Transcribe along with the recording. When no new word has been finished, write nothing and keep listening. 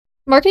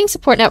Marketing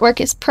Support Network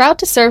is proud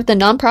to serve the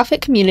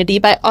nonprofit community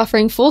by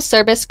offering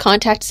full-service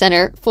contact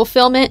center,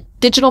 fulfillment,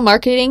 digital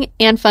marketing,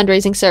 and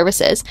fundraising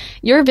services.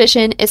 Your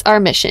vision is our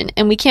mission,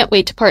 and we can't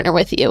wait to partner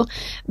with you.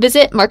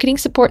 Visit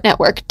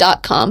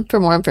marketingsupportnetwork.com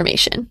for more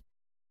information.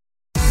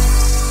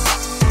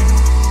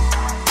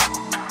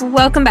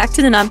 Welcome back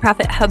to the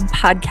Nonprofit Hub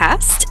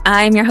podcast.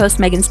 I'm your host,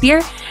 Megan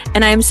Spear,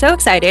 and I'm so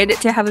excited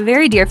to have a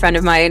very dear friend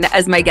of mine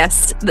as my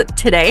guest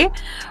today.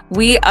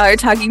 We are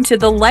talking to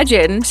the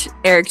legend,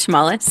 Erik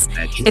Tomalis.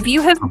 If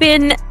you have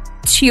been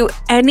to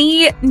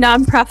any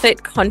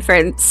nonprofit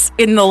conference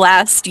in the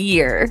last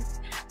year,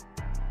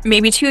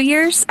 maybe 2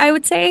 years, I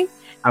would say.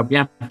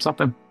 Yeah,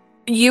 something.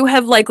 You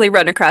have likely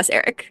run across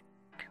Erik.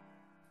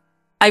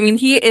 I mean,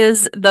 he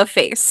is the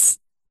face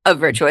of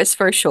Virtuous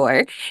for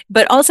sure,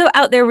 but also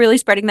out there really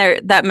spreading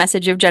that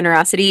message of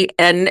generosity.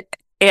 And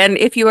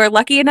if you are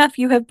lucky enough,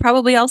 you have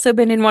probably also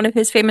been in one of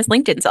his famous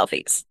LinkedIn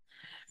selfies.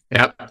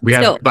 Yeah,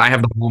 I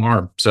have the whole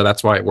arm, so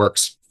that's why it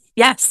works.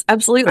 Yes,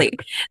 absolutely.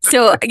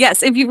 So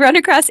yes, if you run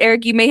across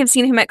Erik, you may have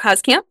seen him at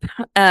Cause Camp.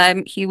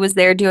 He was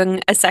there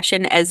doing a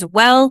session as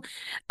well.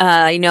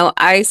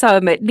 I saw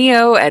him at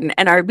NEO and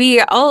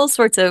NRB, all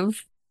sorts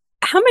of.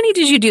 How many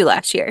did you do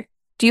last year?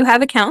 Do you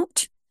have a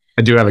count?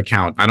 I do have a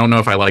count. I don't know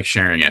if I like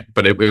sharing it,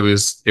 but it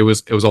was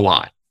a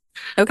lot.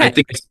 Okay. I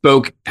think I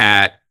spoke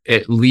at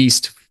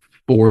least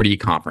 40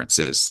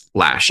 conferences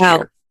last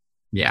year.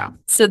 Yeah.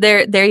 So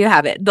there you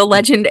have it. The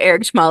legend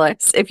Erik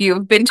Tomalis. If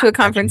you've been to a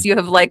conference, you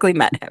have likely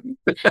met him.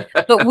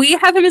 But we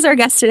have him as our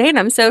guest today, and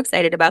I'm so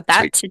excited about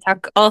that. Sweet. To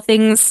talk all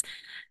things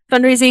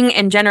fundraising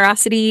and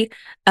generosity.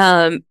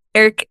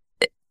 Erik,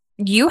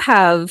 you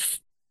have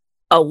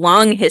a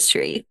long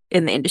history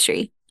in the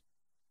industry.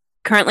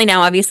 Currently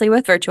now, obviously,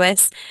 with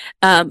Virtuous,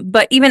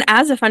 but even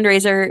as a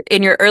fundraiser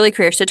in your early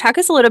career. So talk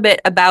us a little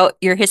bit about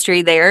your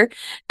history there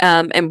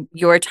and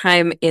your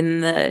time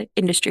in the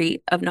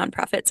industry of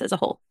nonprofits as a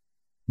whole.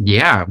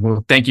 Yeah,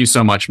 well, thank you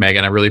so much,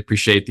 Megan. I really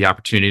appreciate the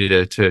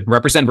opportunity to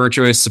represent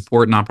Virtuous,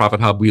 support Nonprofit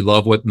Hub. We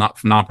love what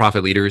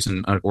nonprofit leaders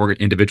and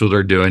individuals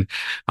are doing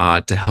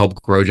to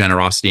help grow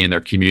generosity in their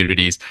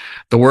communities.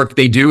 The work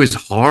they do is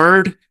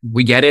hard.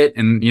 We get it.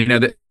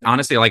 And,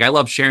 honestly, I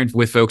love sharing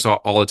with folks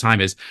all the time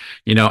is,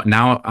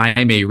 now I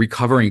am a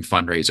recovering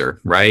fundraiser,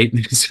 right?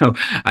 So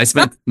I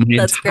spent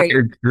my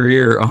entire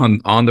career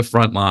on the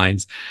front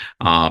lines.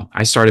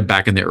 I started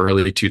back in the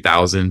early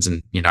 2000s.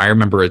 And, I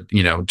remember,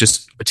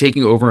 just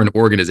taking over an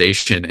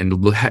organization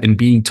and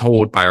being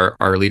told by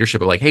our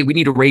leadership, like, hey, we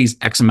need to raise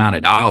X amount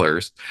of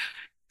dollars.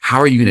 How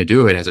are you going to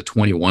do it as a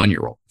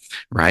 21-year-old?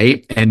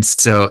 Right. And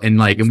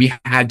we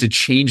had to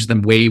change the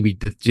way we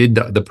did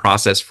the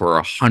process for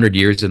 100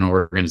 years in an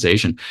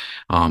organization.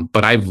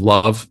 But I've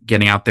loved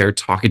getting out there,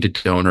 talking to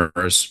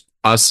donors.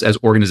 Us as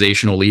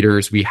organizational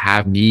leaders, we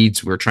have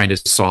needs. We're trying to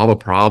solve a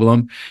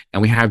problem,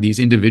 and we have these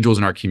individuals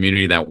in our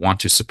community that want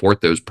to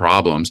support those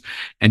problems.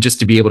 And just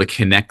to be able to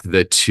connect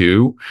the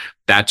two,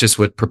 that's just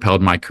what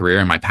propelled my career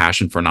and my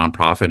passion for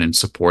nonprofit and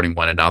supporting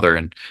one another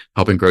and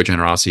helping grow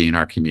generosity in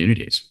our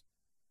communities.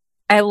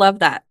 I love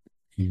that.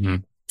 Mm-hmm.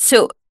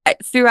 So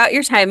throughout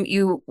your time,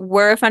 you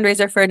were a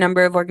fundraiser for a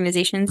number of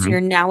organizations. Mm-hmm.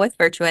 You're now with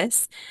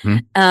Virtuous.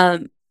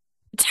 Mm-hmm.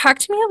 Talk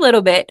to me a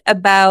little bit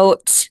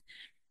about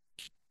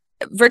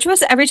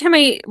Virtuous. Every time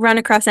I run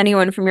across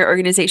anyone from your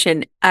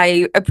organization,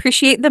 I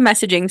appreciate the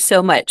messaging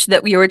so much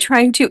that we were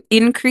trying to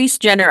increase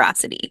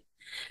generosity.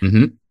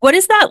 Mm-hmm. What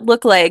does that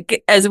look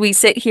like as we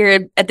sit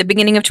here at the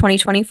beginning of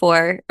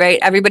 2024, right?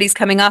 Everybody's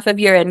coming off of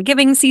year-end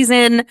giving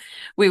season.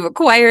 We've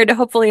acquired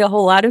hopefully a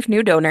whole lot of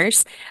new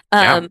donors.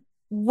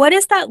 What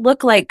does that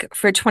look like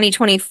for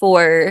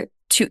 2024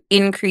 to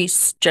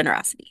increase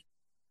generosity?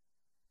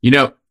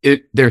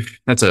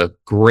 That's a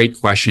great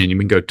question. You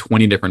can go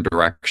 20 different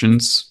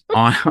directions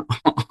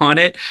on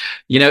it.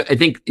 I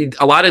think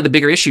a lot of the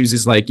bigger issues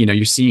is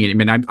you're seeing it. I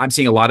mean, I'm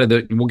seeing a lot of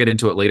and we'll get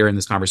into it later in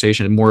this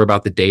conversation, more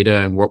about the data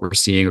and what we're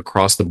seeing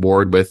across the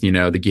board with,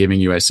 the Giving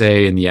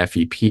USA and the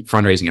FEP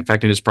Fundraising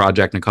Effectiveness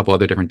Project and a couple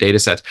other different data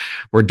sets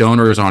where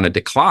donors are on a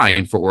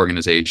decline for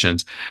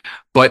organizations.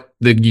 But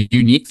the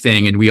unique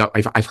thing, and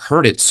I've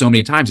heard it so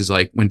many times, is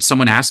when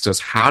someone asks us,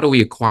 how do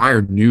we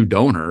acquire new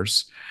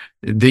donors?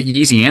 The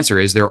easy answer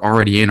is they're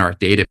already in our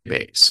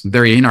database.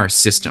 They're in our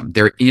system.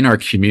 They're in our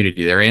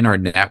community. They're in our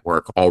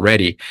network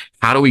already.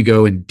 How do we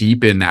go and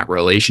deepen that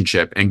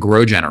relationship and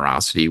grow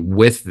generosity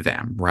with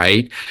them,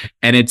 right?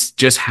 And it's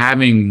just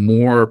having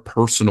more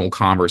personal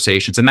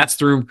conversations. And that's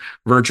through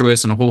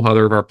Virtuous and a whole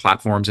other of our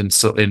platforms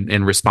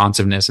and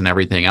responsiveness and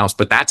everything else.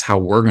 But that's how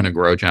we're going to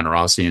grow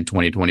generosity in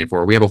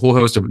 2024. We have a whole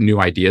host of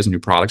new ideas and new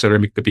products that are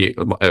going to be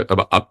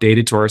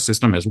updated to our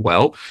system as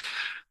well.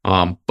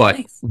 But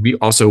nice. We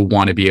also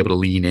want to be able to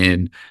lean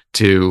in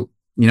to,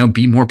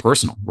 be more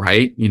personal,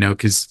 right?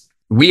 Because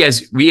we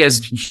as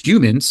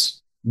humans,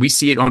 we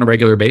see it on a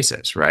regular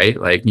basis, right?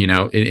 In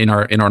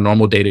our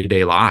normal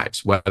day-to-day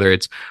lives, whether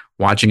it's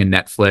watching a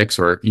Netflix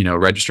or,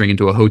 registering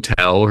into a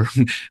hotel or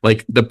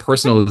the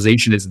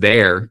personalization is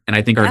there. And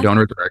I think our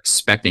donors are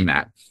expecting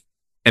that.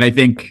 And I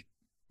think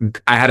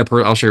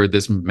I'll share with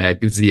this,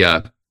 Meg,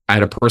 I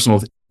had a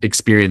personal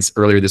experience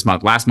earlier this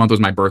month. Last month was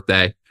my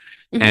birthday.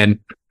 Mhm. And,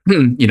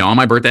 on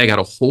my birthday, I got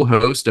a whole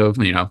host of,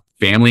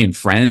 family and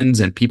friends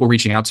and people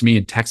reaching out to me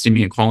and texting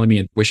me and calling me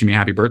and wishing me a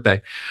happy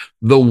birthday.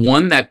 The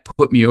one that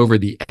put me over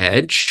the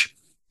edge,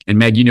 and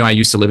Meg, I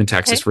used to live in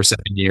Texas Okay. for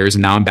 7 years,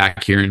 and now I'm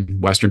back here in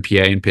Western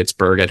PA in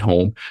Pittsburgh at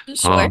home.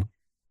 Sure. Um,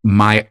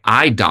 my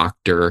eye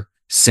doctor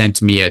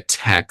sent me a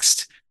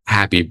text,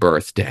 happy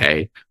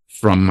birthday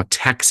from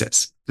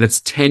Texas.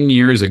 That's 10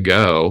 years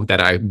ago that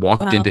I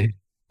walked into Wow. his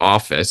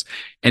office.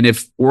 And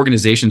if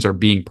organizations are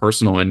being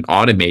personal and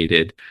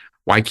automated,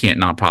 why can't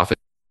nonprofits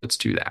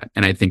do that?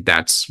 And I think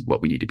that's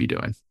what we need to be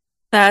doing.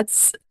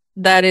 That's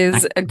that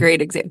is a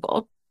great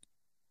example.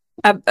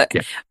 Uh,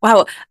 Yeah.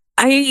 wow.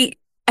 I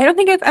I don't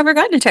think I've ever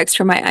gotten a text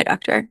from my eye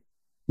doctor.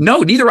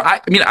 No, neither. I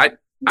mean, I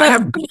That's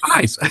have good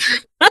eyes.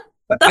 I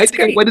that's think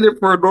I great. went in there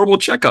for a normal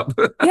checkup.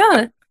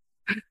 Yeah,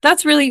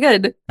 that's really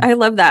good. I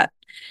love that.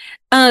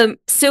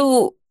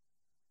 So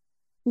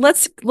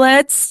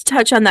let's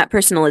touch on that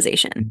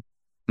personalization.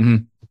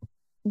 Mhm,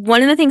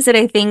 One of the things that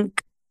I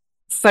think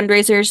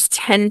fundraisers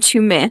tend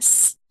to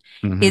miss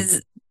mhm.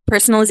 is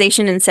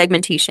personalization and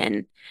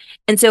segmentation.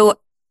 And so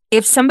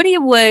if somebody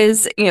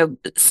was,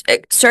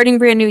 starting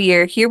brand new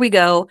year, here we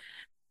go,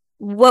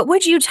 what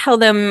would you tell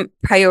them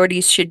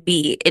priorities should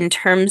be in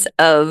terms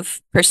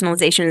of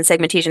personalization and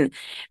segmentation?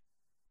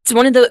 It's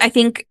one of the, I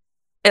think,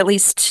 at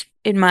least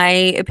in my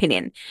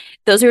opinion,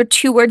 those are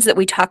two words that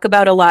we talk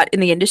about a lot in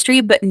the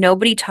industry, but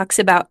nobody talks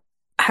about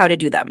how to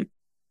do them.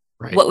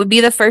 Right. What would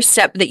be the first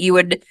step that you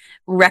would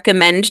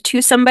recommend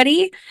to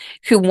somebody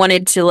who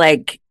wanted to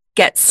like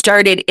get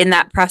started in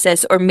that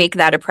process or make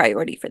that a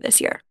priority for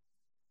this year?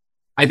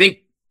 I think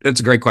that's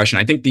a great question.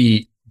 I think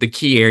the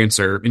key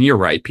answer, and you're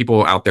right,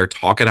 people out there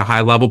talk at a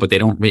high level, but they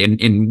don't.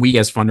 And we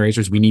as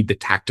fundraisers, we need the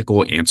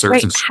tactical answers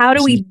Right. and How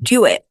do we solutions.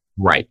 do it?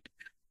 Right.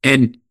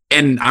 And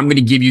I'm going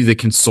to give you the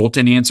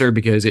consultant answer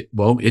because it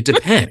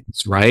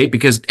depends, right?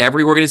 Because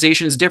every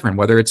organization is different,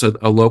 whether it's a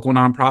local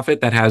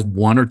nonprofit that has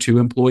one or two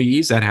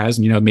employees that has,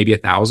 maybe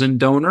 1,000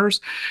 donors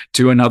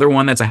to another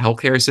one that's a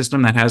healthcare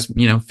system that has,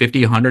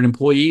 50, 100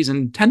 employees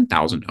and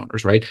 10,000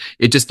 donors, right?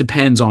 It just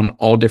depends on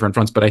all different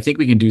fronts. But I think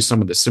we can do some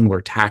of the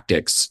similar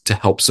tactics to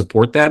help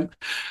support them.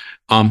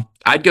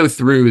 I'd go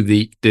through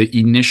the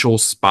initial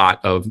spot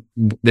of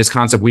this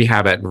concept we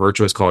have at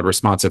Virtuous called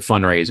responsive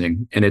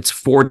fundraising, and it's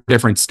 4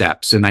 different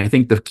steps. And I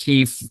think the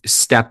key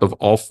step of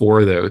all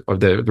 4 of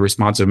the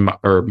responsive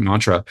or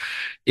mantra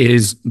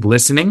is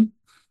listening,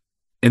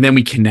 and then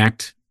we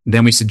connect,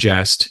 then we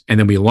suggest, and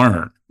then we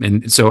learn.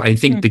 And so I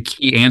think Hmm. the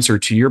key answer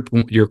to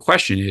your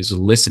question is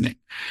listening.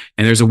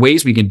 And there's a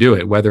ways we can do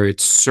it, whether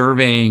it's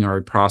surveying our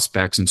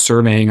prospects and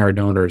surveying our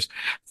donors.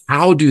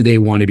 How do they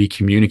want to be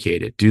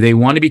communicated? Do they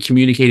want to be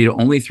communicated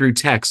only through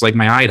text, like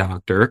my eye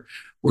doctor?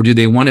 Or do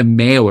they want a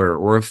mailer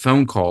or a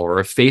phone call or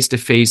a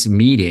face-to-face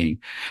meeting?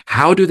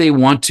 How do they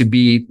want to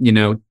be,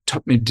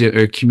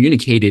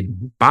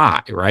 communicated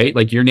by, right?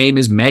 Like your name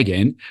is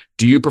Megan.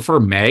 Do you prefer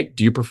Meg?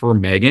 Do you prefer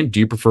Megan? Do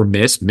you prefer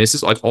Miss,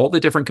 Mrs.? Like all the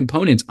different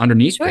components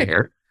underneath Sure.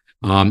 there.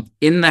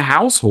 In the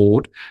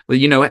household,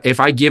 if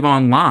I give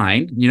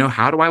online,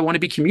 how do I want to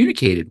be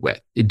communicated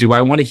with? Do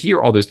I want to hear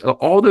all those?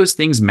 All those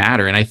things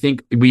matter. And I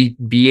think we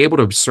be able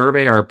to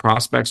survey our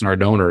prospects and our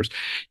donors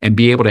and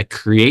be able to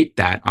create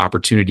that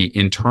opportunity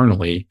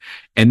internally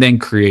and then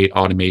create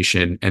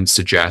automation and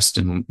suggest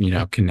and,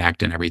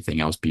 connect and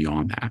everything else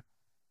beyond that.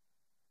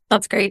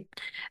 That's great.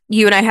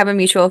 You and I have a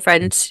mutual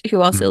friend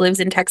who also Mhm. lives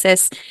in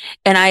Texas,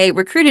 and I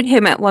recruited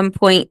him at one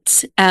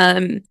point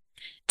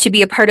to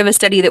be a part of a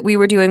study that we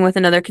were doing with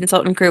another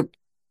consultant group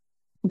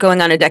going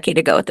on a decade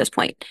ago at this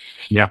point.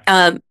 Yeah.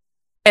 Um,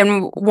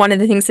 and one of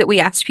the things that we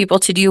asked people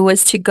to do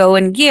was to go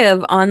and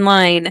give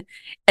online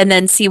and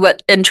then see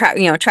what and track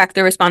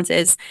the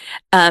responses.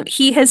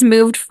 He has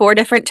moved 4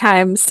 different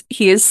times.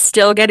 He is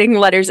still getting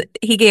letters.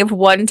 He gave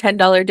one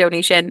 $10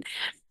 donation.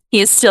 He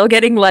is still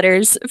getting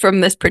letters from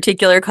this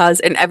particular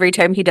cause, and every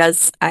time he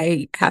does,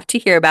 I have to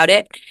hear about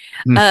it.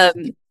 Mm.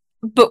 Um,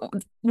 but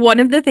one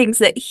of the things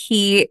that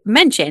he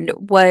mentioned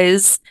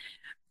was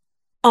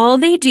all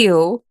they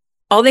do,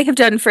 all they have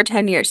done for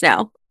 10 years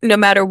now, no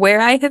matter where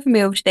I have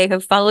moved, they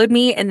have followed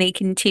me and they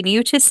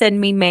continue to send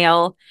me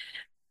mail.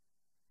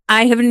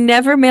 I have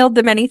never mailed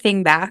them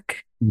anything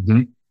back.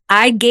 Mhm.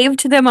 I gave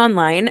to them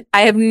online.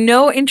 I have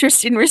no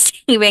interest in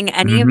receiving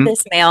any of Mhm.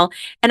 this mail,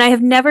 and I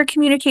have never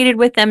communicated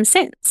with them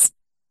since.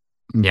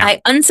 Yeah.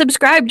 I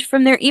unsubscribed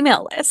from their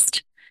email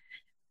list,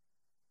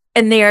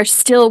 and they are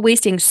still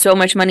wasting so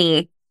much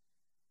money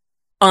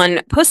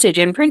on postage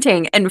and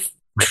printing and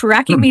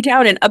tracking Mm. me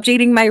down and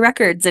updating my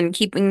records and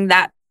keeping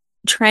that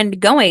trend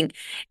going.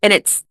 And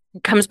it's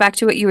comes back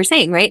to what you were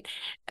saying, right?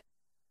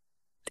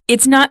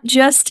 It's not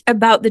just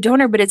about the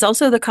donor, but it's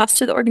also the cost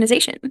to the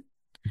organization.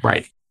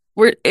 Right.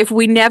 If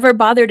we never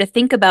bother to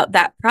think about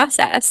that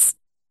process,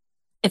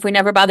 if we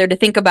never bother to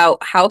think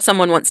about how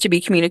someone wants to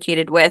be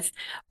communicated with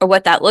or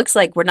what that looks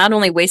like, we're not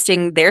only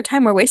wasting their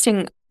time, we're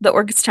wasting the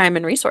org's time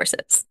and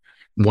resources.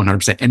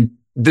 100%. And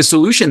the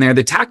solution there,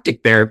 the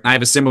tactic there, I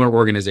have a similar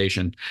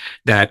organization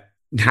that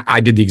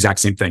I did the exact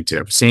same thing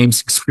too. Same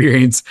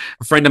experience.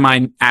 A friend of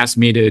mine asked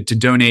me to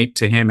donate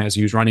to him as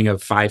he was running a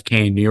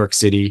 5K in New York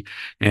City.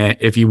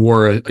 If he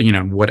wore a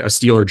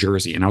Steeler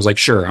jersey, and I was like,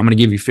 sure, I'm going to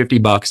give you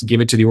 $50,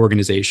 give it to the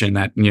organization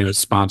that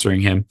is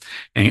sponsoring him,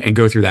 and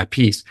go through that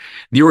piece.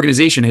 The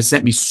organization has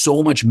sent me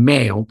so much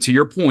mail, to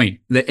your point,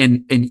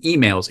 and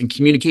emails and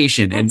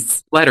communication and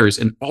letters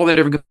and all that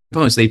different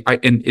components.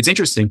 And it's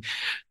interesting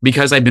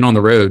because I've been on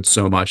the road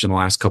so much in the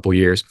last couple of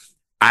years.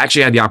 I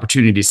actually had the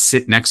opportunity to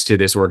sit next to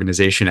this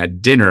organization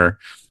at dinner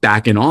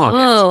back in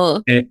August.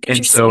 Oh,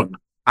 and so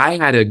I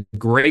had a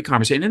great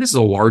conversation. And this is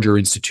a larger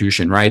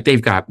institution, right?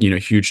 They've got,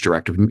 huge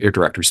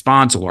direct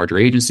response, a larger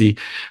agency,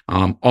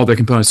 all their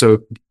components.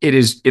 So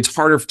it's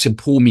harder to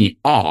pull me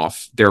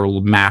off their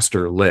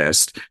master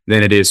list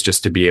than it is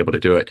just to be able to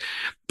do it.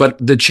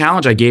 But the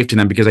challenge I gave to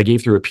them, because I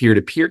gave through a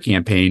peer-to-peer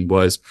campaign,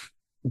 was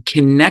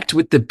connect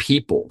with the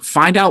people,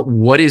 find out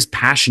what is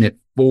passionate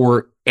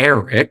for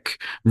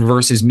Erik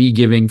versus me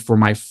giving for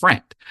my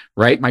friend,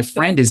 right? My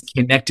friend is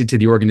connected to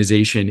the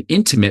organization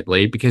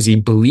intimately because he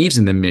believes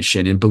in the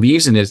mission and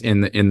believes in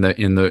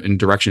the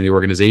direction the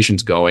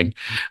organization's going.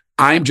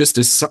 I'm just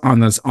on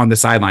the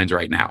sidelines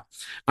right now.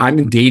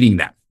 I'm dating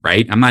them,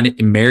 right? I'm not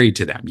married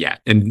to them yet.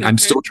 And I'm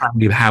still trying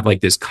to have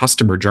like this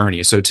customer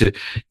journey. So to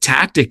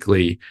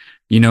tactically,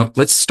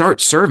 let's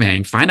start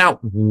surveying, find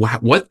out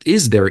what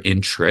is their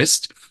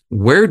interest.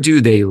 Where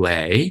do they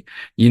lay?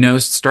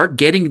 Start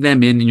getting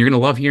them in, and you're going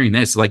to love hearing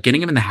this, like getting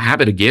them in the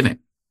habit of giving.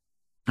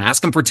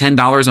 Ask them for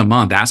 $10 a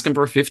month, ask them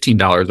for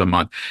 $15 a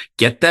month,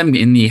 get them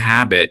in the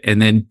habit,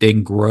 and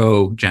then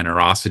grow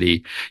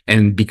generosity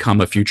and become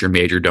a future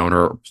major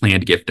donor, or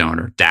planned gift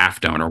donor, DAF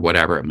donor,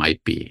 whatever it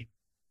might be.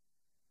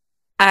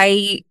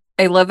 I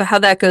love how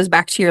that goes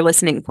back to your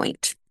listening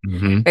point,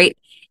 right?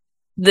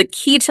 The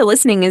key to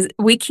listening is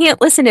we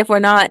can't listen if we're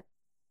not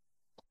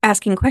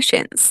asking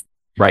questions.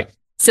 Right.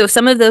 So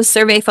some of those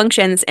survey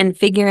functions and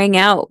figuring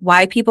out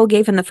why people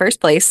gave in the first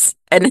place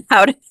and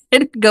how to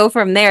go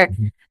from there,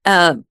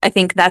 I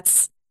think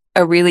that's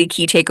a really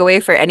key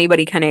takeaway for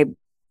anybody kind of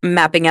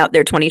mapping out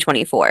their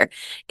 2024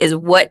 is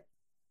what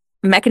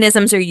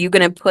mechanisms are you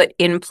going to put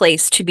in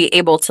place to be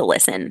able to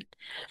listen,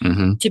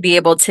 to be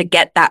able to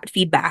get that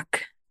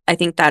feedback. I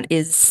think that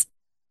is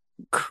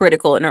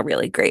critical and a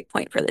really great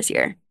point for this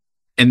year.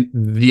 And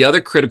the other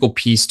critical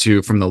piece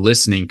too, from the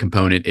listening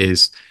component,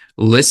 is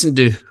listen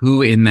to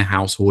who in the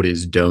household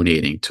is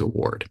donating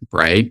toward,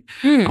 right?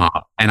 And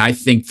I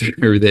think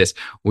through this,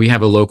 we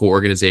have a local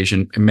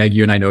organization. Meg,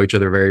 you and I know each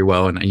other very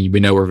well, and we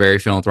know we're very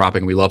philanthropic,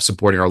 and we love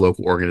supporting our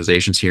local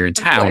organizations here in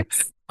town.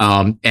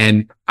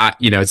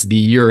 It's the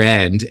year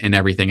end and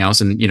everything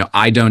else. And,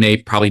 I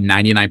donate probably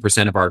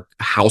 99% of our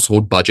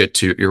household budget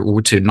to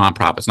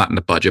nonprofits, not in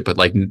the budget, but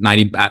like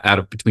 90 out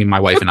of between my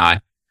wife and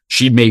I.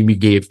 She made me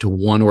give to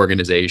one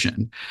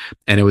organization,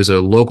 and it was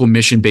a local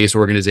mission-based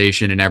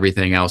organization and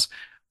everything else.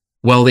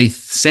 Well, they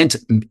sent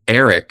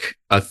Erik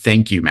a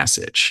thank you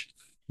message.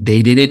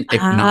 They didn't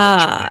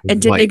acknowledge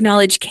and didn't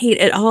acknowledge Kate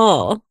at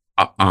all.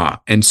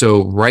 And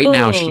so right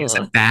now she has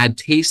a bad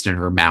taste in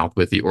her mouth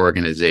with the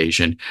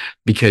organization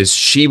because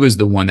she was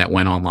the one that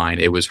went online.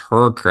 It was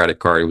her credit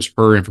card. It was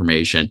her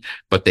information,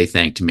 but they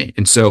thanked me.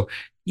 And so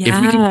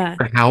if we can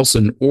keep our house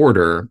in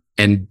order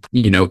and,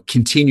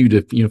 continue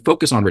to,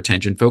 focus on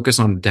retention, focus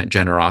on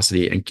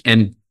generosity,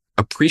 and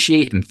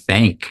appreciate and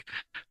thank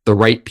the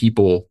right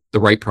people, the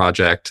right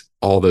project,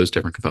 all those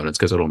different components,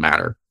 because it'll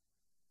matter.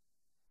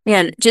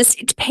 Man,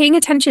 just paying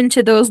attention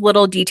to those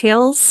little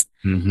details,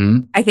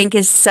 I think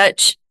is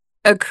such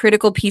a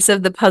critical piece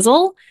of the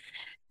puzzle,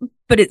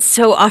 but it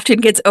so often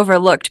gets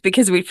overlooked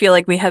because we feel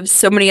like we have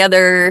so many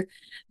other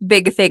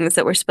big things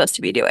that we're supposed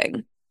to be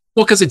doing.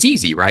 Well, because it's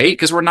easy, right?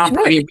 Because we're not.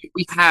 Sure.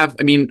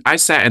 I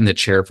sat in the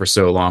chair for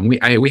so long.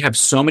 We have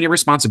so many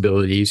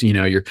responsibilities.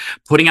 You're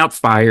putting out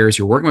fires.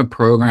 You're working with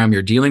program.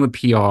 You're dealing with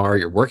PR.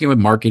 You're working with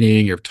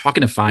marketing. You're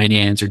talking to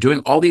finance. You're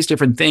doing all these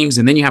different things,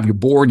 and then you have your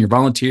board and your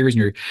volunteers,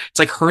 and it's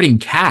like herding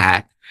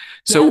cat.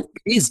 So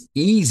it is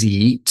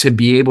easy to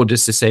be able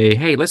just to say,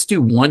 hey, let's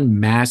do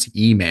one mass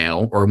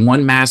email or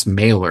one mass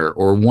mailer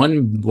or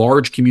one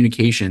large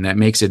communication that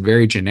makes it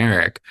very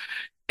generic.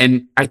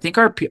 And I think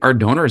our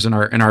donors and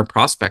our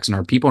prospects and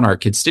our people and our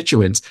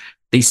constituents,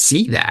 they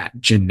see that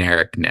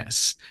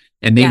genericness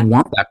and they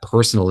want that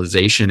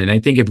personalization. And I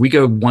think if we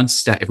go one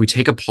step, if we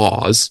take a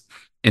pause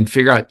and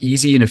figure out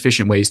easy and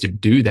efficient ways to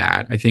do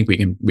that, I think we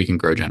can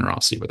grow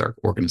generosity with our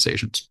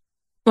organizations.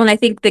 Well, and I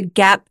think the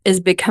gap is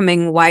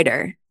becoming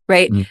wider,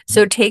 right?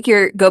 So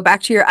go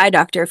back to your eye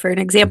doctor for an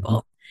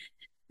example.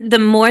 The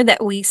more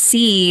that we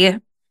see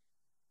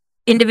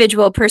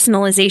individual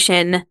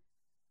personalization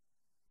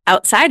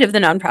outside of the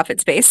nonprofit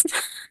space,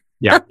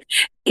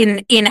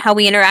 in how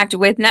we interact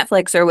with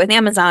Netflix or with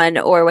Amazon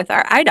or with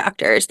our eye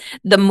doctors,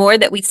 the more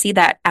that we see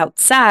that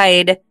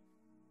outside,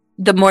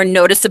 the more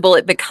noticeable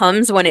it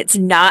becomes when it's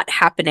not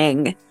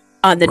happening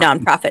on the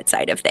nonprofit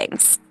side of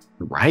things.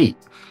 Right.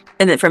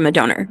 And then from a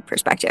donor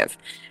perspective.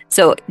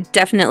 So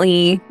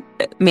definitely,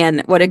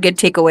 man, what a good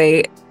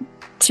takeaway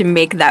to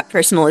make that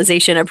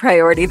personalization a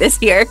priority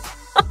this year.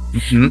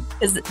 Mhm.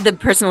 Because the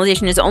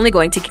personalization is only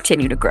going to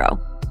continue to grow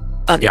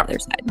on the Yeah. other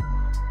side.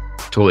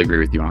 Totally agree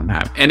with you on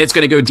that. And it's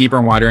going to go deeper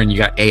and wider. And you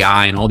got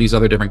AI and all these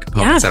other different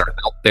components that are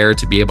out there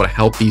to be able to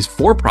help these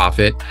for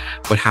profit.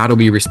 But how do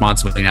we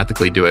responsibly and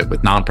ethically do it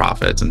with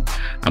nonprofits? And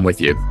I'm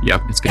with you.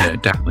 Yep. It's going to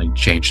definitely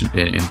change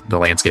in the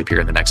landscape here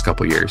in the next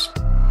couple of years.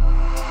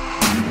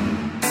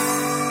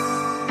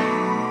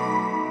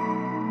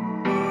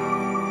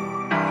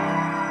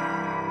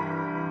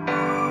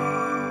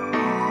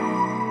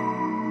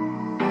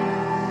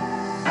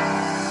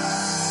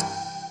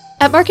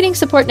 At Marketing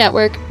Support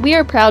Network, we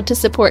are proud to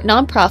support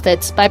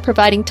nonprofits by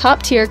providing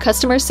top-tier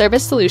customer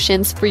service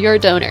solutions for your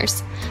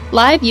donors.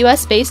 Live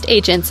U.S.-based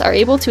agents are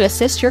able to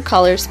assist your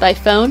callers by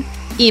phone,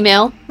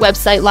 email,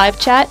 website live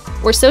chat,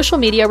 or social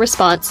media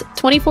response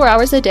 24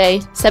 hours a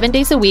day, 7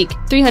 days a week,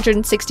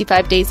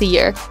 365 days a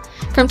year.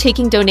 From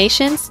taking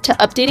donations to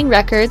updating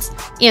records,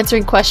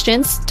 answering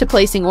questions to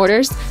placing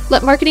orders,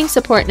 let Marketing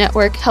Support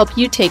Network help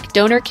you take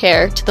donor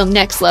care to the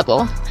next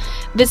level.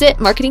 Visit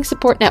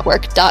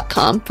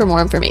marketingsupportnetwork.com for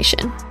more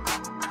information.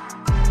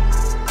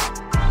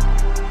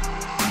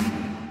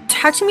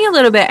 Talk to me a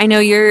little bit. I know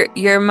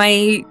you're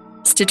my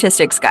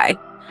statistics guy.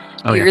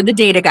 You're the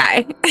data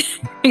guy.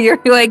 You're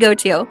who I go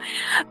to.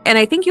 And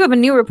I think you have a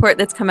new report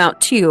that's come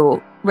out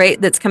too, right?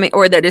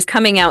 That is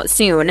coming out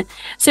soon.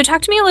 So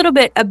talk to me a little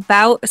bit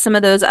about some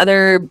of those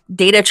other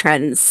data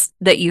trends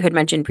that you had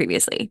mentioned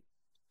previously.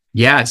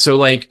 Yeah,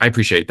 so I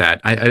appreciate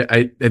that.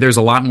 There's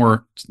a lot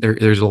more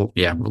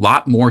a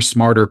lot more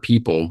smarter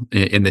people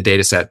in the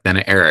data set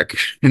than Erik.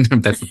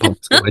 That's the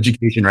public school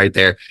education right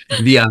there.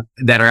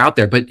 That are out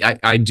there. But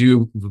I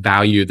do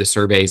value the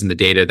surveys and the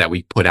data that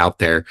we put out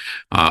there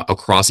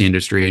across the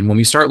industry. And when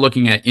we start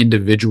looking at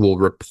individual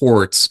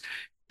reports,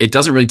 it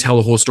doesn't really tell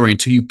the whole story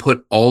until you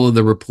put all of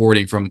the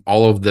reporting from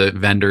all of the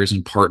vendors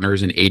and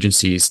partners and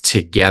agencies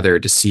together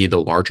to see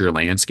the larger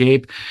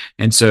landscape.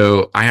 And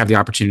so I have the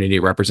opportunity to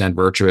represent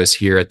Virtuous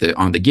here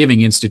on the Giving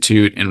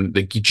Institute and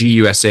the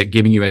GUSA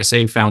Giving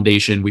USA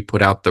Foundation. We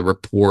put out the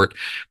report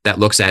that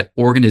looks at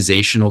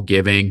organizational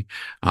giving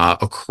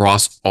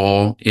across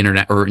all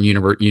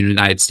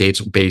United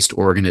States based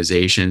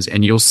organizations.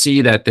 And you'll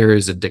see that there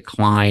is a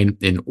decline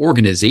in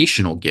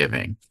organizational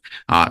giving.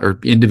 Or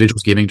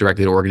individuals giving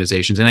directly to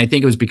organizations. And I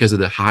think it was because of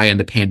the high in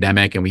the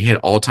pandemic and we hit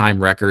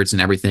all-time records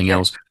and everything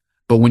else.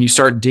 But when you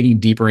start digging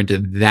deeper into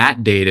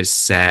that data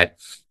set,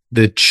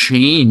 the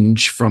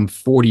change from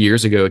 40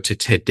 years ago to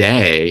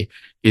today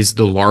is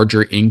the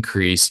larger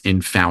increase in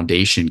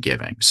foundation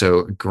giving.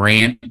 So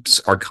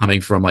grants are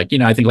coming from I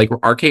think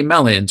RK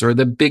Mellon's or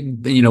the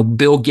big,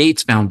 Bill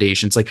Gates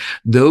foundations.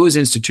 Those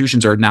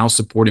institutions are now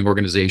supporting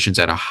organizations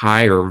at a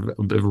higher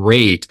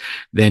rate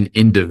than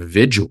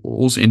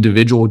individuals.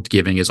 Individual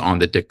giving is on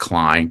the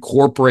decline.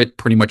 Corporate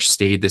pretty much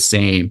stayed the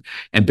same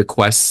and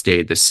bequests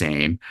stayed the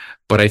same.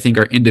 But I think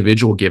our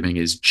individual giving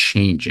is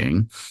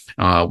changing.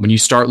 When you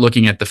start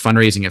looking at the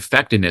fundraising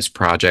effectiveness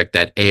project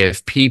that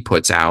AFP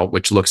puts out,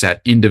 which looks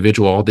at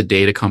all the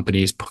data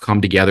companies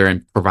come together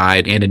and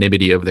provide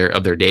anonymity of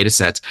their data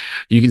sets,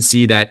 you can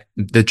see that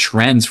the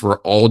trends for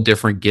all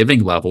different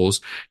giving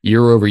levels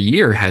year over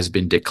year has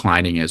been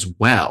declining as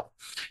well.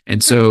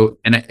 And so,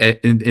 and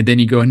then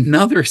you go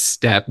another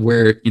step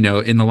where,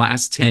 in the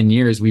last 10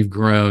 years, we've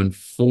grown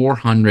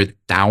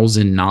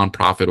 400,000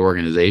 nonprofit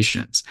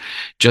organizations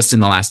just in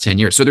the last 10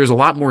 years. So there's a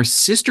lot more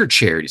sister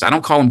charities. I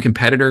don't call them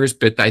competitors,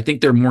 but I think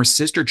they're more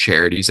sister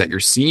charities that you're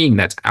seeing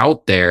that's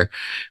out there.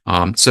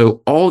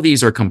 So all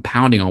these are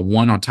compounding on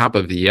one on top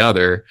of the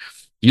other.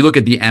 You look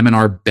at the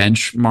M&R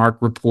benchmark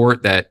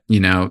report that,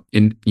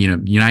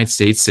 United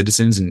States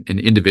citizens and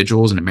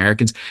individuals and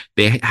Americans,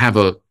 they have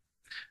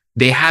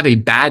a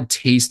bad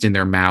taste in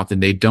their mouth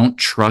and they don't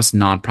trust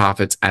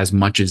nonprofits as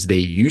much as they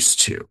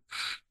used to,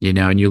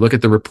 and you look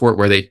at the report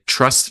where they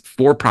trust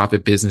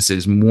for-profit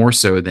businesses more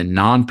so than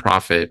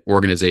nonprofit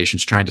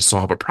organizations trying to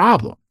solve a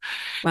problem.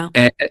 Wow.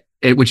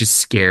 Which is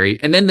scary.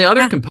 And then the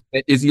other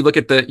component is you look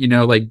at the,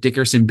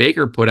 Dickerson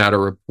Baker put out a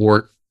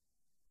report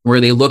where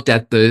they looked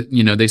at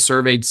they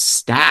surveyed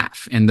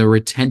staff and the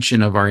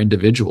retention of our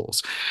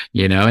individuals,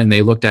 and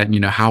they looked at,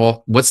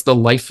 what's the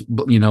life,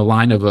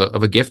 line of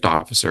a gift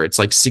officer. It's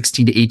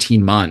 16 to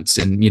 18 months.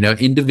 And,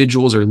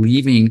 individuals are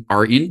leaving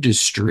our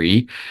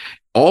industry.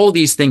 All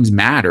these things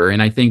matter.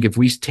 And I think if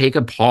we take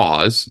a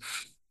pause,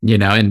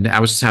 and I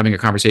was just having a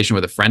conversation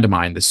with a friend of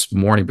mine this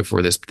morning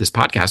before this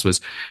podcast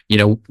was,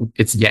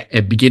 it's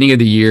at beginning of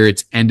the year,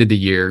 it's end of the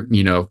year,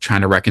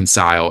 trying to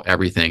reconcile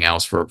everything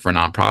else for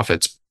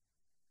nonprofits.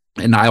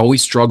 And I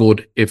always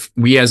struggled if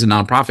we as a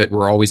nonprofit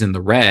were always in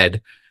the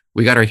red,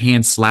 we got our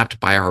hands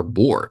slapped by our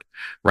board,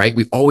 right?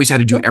 We always had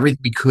to do everything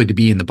we could to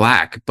be in the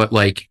black. But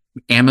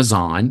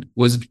Amazon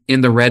was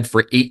in the red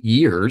for 8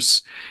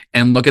 years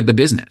and look at the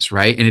business,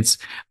 right? And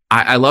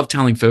I love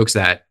telling folks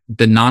that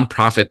the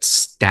nonprofit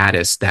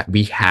status that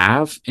we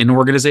have in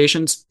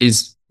organizations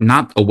is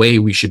not a way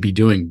we should be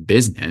doing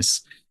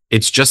business.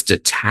 It's just a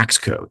tax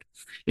code.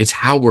 It's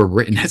how we're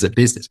written as a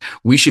business.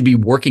 We should be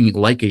working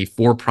like a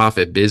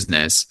for-profit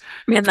business.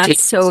 Man,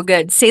 that's so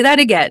good. Say that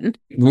again.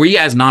 We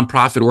as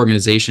nonprofit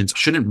organizations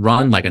shouldn't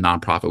run like a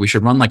nonprofit. We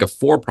should run like a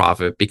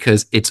for-profit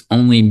because it's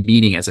only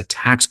meeting as a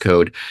tax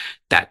code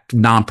that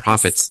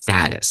nonprofit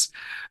status.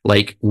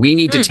 Like we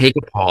need to take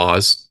a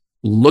pause,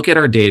 look at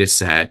our data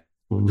set,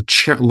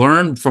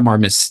 learn from our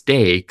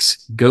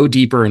mistakes, go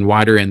deeper and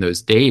wider in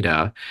those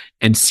data,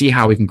 and see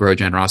how we can grow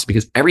generosity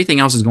because everything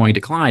else is going to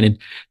decline. And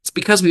it's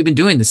because we've been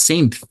doing the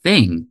same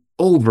thing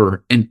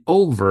over and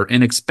over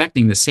and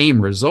expecting the same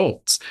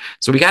results.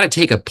 So we got to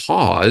take a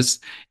pause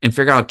and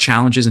figure out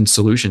challenges and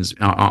solutions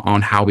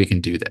on how we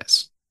can do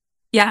this.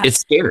 Yeah. It's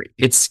scary.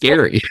 It's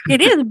scary.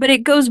 It is, but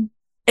it goes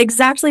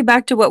exactly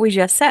back to what we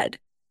just said,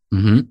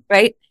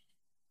 right?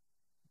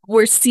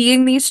 We're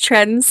seeing these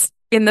trends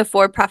in the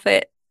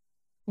for-profit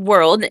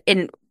world,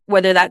 in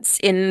whether that's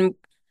in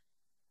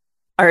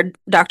our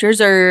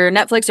doctors or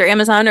Netflix or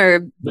Amazon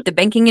or the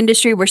banking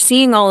industry. We're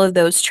seeing all of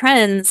those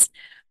trends.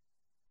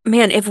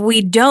 Man, if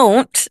we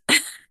don't,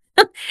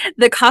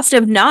 the cost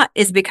of not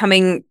is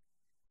becoming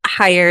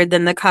higher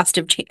than the cost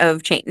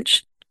of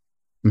change.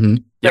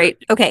 Yep. Right?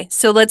 Okay,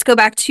 so let's go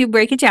back to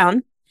break it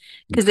down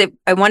because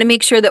I want to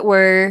make sure that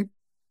we're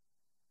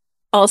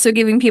also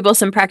giving people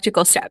some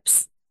practical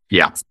steps.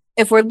 Yeah.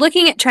 If we're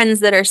looking at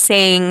trends that are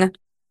saying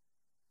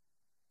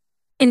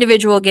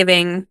individual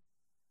giving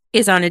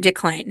is on a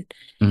decline,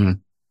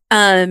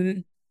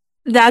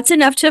 that's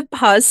enough to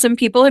pause some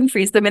people and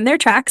freeze them in their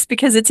tracks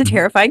because it's a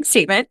terrifying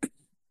statement.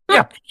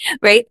 Yeah.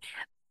 Right?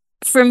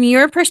 From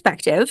your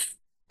perspective,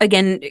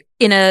 again,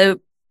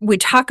 we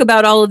talk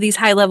about all of these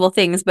high level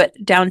things,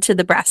 but down to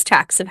the brass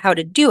tacks of how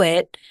to do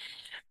it.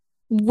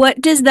 What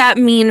does that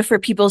mean for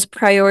people's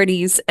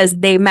priorities as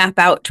they map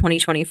out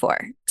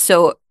 2024?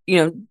 So,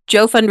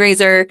 Joe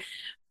Fundraiser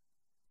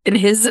in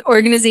his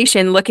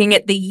organization looking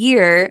at the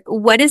year,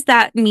 what does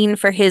that mean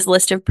for his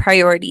list of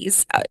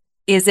priorities?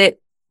 Is it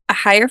a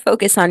higher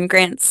focus on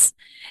grants?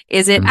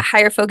 Is it a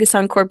higher focus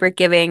on corporate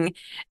giving?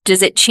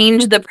 Does it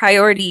change the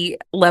priority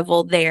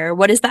level there?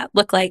 What does that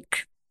look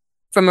like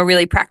from a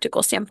really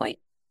practical standpoint?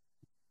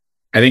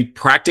 I think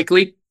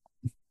practically,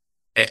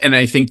 and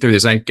I think there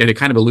is, I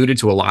kind of alluded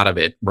to a lot of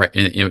it right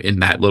in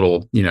that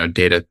little,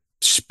 data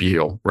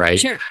spiel, right?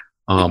 Sure.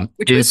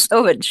 Which is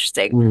so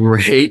interesting.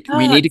 Right.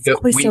 We need to go.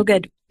 Always so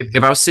good.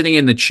 If I was sitting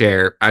in the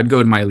chair, I'd go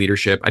to my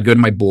leadership, I'd go to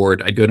my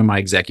board, I'd go to my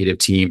executive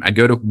team, I'd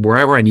go to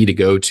wherever I need to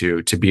go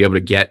to be able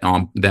to get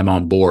them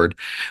on board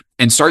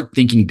and start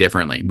thinking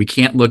differently. We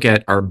can't look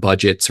at our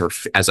budgets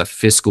as a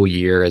fiscal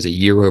year, as a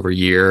year over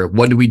year.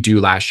 What did we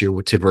do last year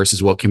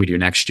versus what can we do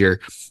next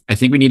year? I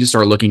think we need to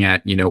start looking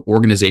at,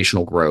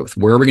 organizational growth.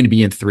 Where are we going to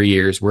be in 3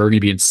 years? Where are we going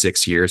to be in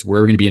 6 years?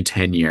 Where are we going to be in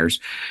 10 years?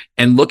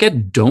 And look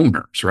at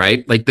donors,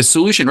 right? Like the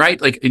solution, right?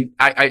 Like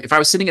if I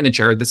was sitting in the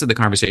chair, this is the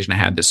conversation I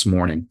had this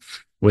morning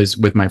was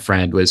with my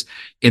friend, was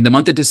in the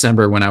month of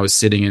December when I was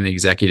sitting in the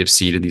executive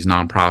seat of these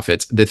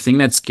nonprofits. The thing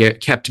that's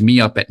kept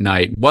me up at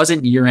night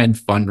wasn't year-end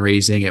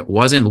fundraising. It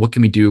wasn't what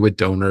can we do with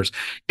donors.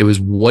 It was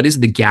what is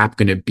the gap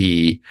going to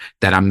be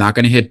that I'm not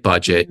going to hit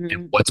budget,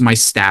 and what's my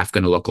staff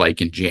going to look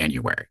like in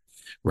January,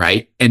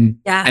 right? And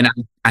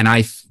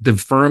I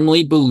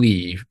firmly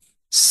believe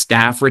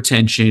staff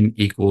retention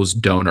equals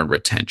donor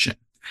retention.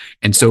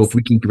 And so if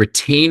we can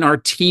retain our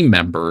team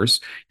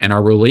members and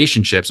our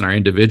relationships and our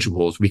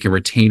individuals, we can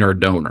retain our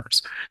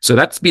donors. So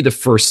that's be the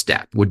first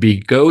step, would be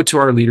go to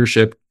our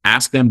leadership,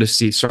 ask them to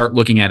start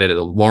looking at it as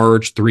a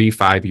large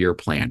 3-5 year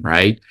plan,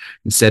 right?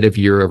 Instead of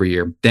year over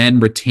year. Then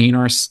retain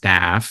our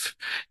staff,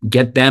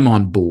 get them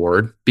on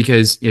board,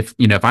 because if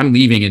I'm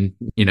leaving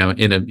in a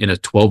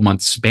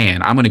 12-month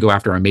span, I'm going to go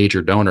after a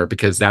major donor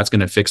because that's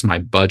going to fix my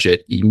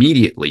budget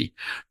immediately,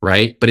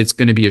 right? But it's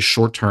going to be a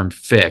short-term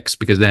fix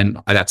because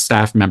then that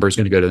staff member is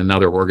going to go to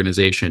another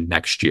organization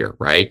next year,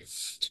 right?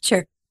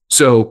 Sure.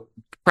 So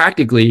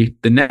practically,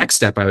 the next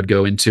step I would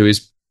go into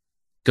is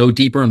go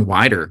deeper and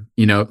wider,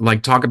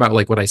 like talk about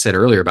like what I said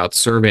earlier about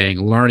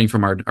surveying, learning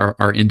from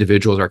our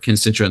individuals, our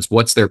constituents,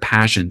 what's their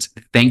passions,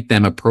 thank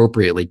them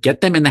appropriately,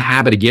 get them in the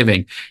habit of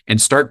giving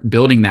and start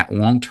building that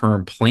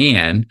long-term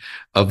plan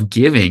of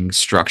giving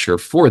structure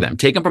for them.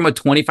 Take them from a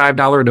 $25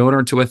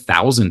 donor to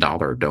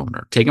 $1,000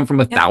 donor, take them from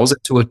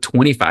 $1,000 to a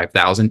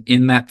 $25,000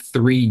 in that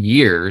 3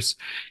 years,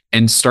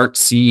 and start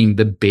seeing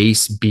the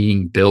base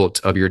being built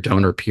of your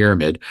donor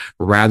pyramid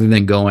rather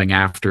than going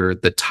after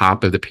the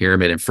top of the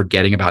pyramid and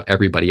forgetting about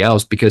everybody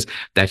else, because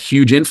that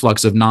huge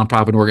influx of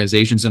nonprofit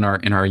organizations in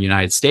our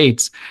United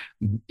States,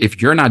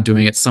 if you're not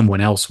doing it, someone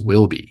else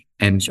will be.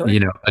 And, sure.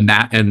 An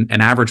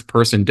average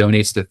person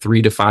donates to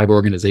 3 to 5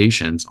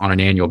 organizations on an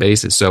annual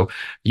basis. So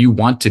you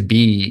want to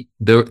be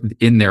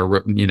in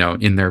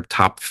their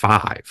top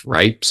 5,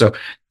 right? So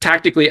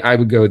tactically, I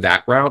would go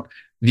that route.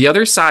 The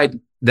other side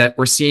that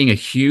we're seeing a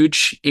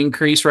huge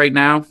increase right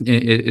now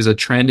is a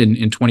trend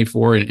in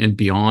 24 and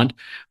beyond,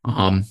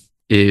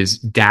 is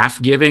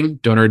DAF giving,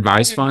 donor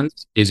advised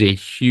funds, is a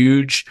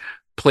huge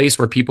place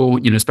where people,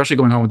 especially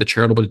going on with the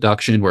charitable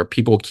deduction, where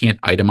people can't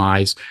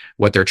itemize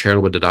what their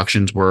charitable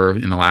deductions were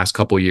in the last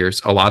couple of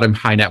years. A lot of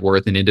high net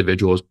worth and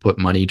individuals put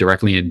money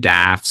directly in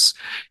DAFs,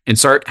 and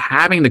start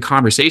having the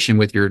conversation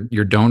with your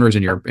donors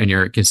and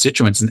your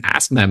constituents and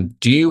asking them,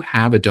 do you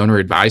have a donor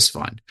advised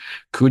fund?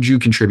 Could you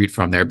contribute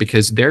from there?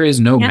 Because there is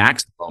no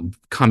maximum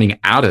coming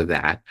out of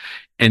that.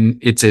 And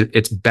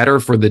it's better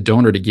for the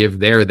donor to give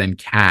there than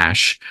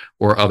cash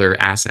or other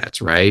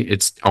assets, right?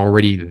 It's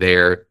already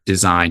there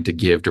designed to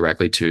give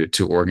directly to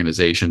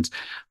organizations.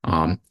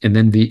 And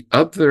then the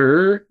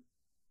other,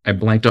 I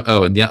blanked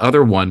on, and the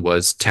other one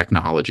was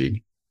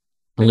technology.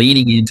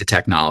 Leaning into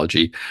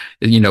technology.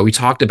 We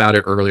talked about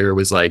it earlier. It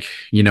was like,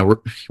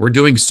 we're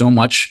doing so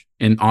much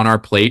on our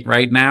plate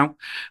right now,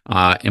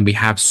 and we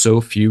have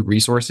so few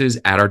resources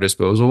at our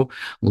disposal.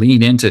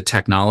 Lean into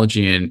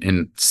technology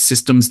and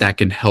systems that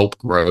can help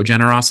grow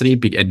generosity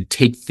and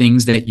take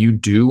things that you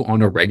do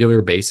on a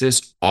regular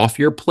basis off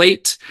your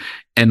plate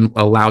and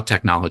allow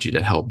technology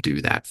to help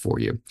do that for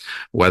you.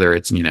 Whether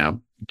it's,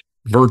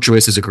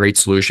 Virtuous is a great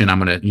solution.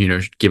 I'm going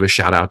to, give a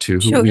shout out to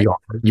who we are,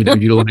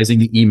 utilizing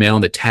the email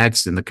and the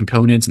text and the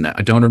components and the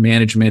donor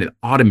management and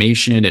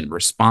automation and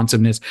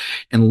responsiveness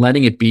and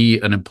letting it be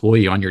an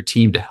employee on your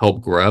team to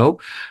help grow.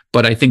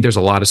 But I think there's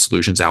a lot of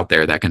solutions out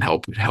there that can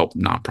help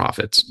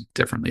nonprofits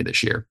differently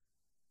this year.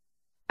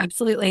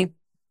 Absolutely.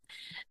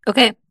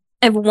 Okay.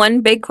 I have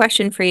one big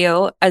question for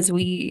you as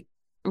we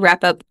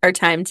wrap up our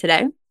time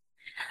today.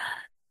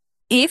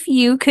 If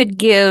you could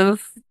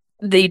give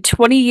the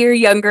 20-year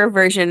younger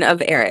version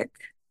of Erik,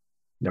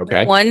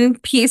 one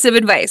piece of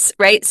advice,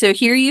 right? So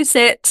here you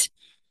sit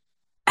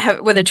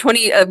with a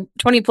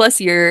 20 plus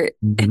year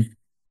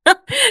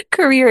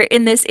career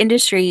in this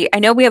industry. I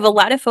know we have a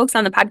lot of folks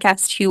on the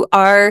podcast who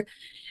are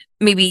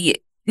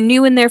maybe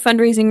new in their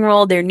fundraising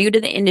role. They're new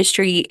to the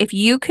industry. If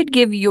you could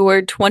give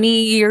your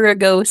 20-year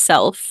ago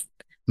self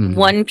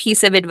one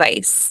piece of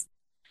advice,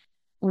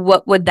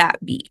 what would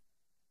that be?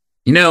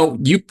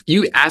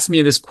 You asked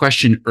me this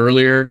question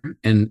earlier,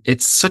 and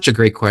it's such a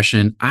great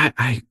question.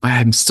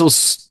 I'm still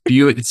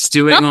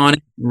stewing on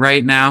it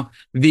right now.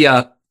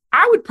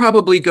 I would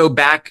probably go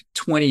back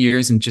 20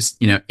 years and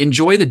just,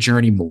 enjoy the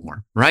journey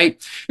more,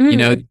 right?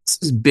 This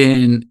has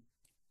been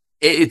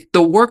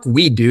the work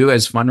we do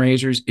as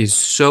fundraisers is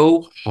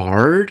so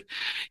hard,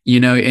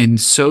 and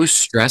so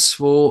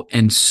stressful.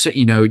 And so,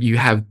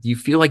 you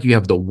feel like you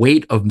have the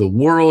weight of the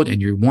world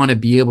and you want to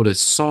be able to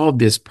solve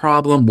this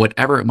problem,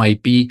 whatever it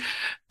might be.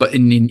 But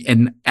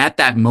and at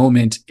that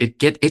moment,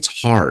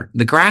 it's hard.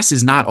 The grass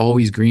is not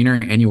always greener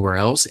anywhere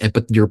else,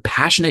 but you're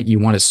passionate. You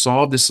want to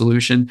solve the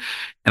solution.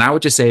 And I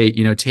would just say,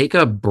 take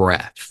a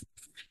breath.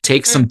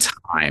 Take some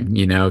time,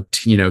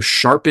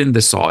 sharpen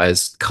the saw,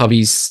 as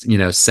Covey's,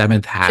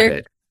 seventh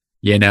habit,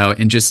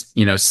 and just,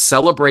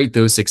 celebrate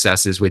those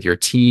successes with your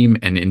team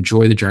and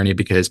enjoy the journey,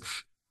 because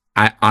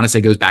I honestly,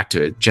 it goes back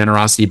to it.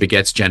 Generosity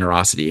begets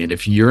generosity. And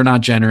if you're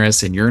not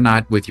generous and you're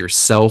not with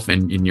yourself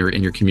and in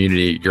your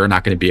community, you're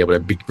not going to be able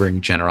to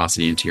bring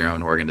generosity into your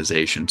own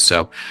organization.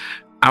 So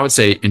I would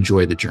say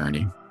enjoy the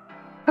journey.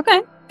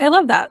 Okay. I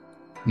love that.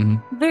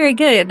 Very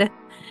good.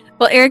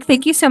 Well, Erik,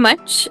 thank you so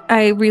much.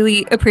 I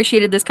really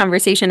appreciated this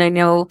conversation. I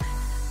know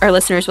our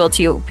listeners will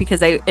too,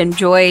 because I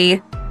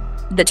enjoy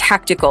the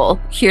tactical.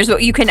 Here's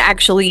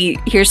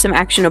some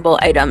actionable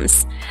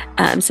items.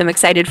 So I'm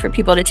excited for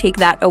people to take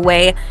that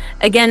away.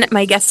 Again,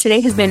 my guest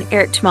today has been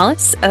Erik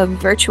Tomalis of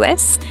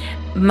Virtuous.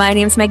 My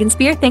name is Megan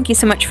Spear. Thank you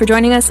so much for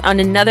joining us on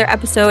another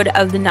episode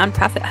of the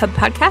Nonprofit Hub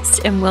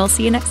podcast, and we'll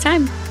see you next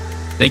time.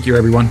 Thank you,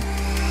 everyone.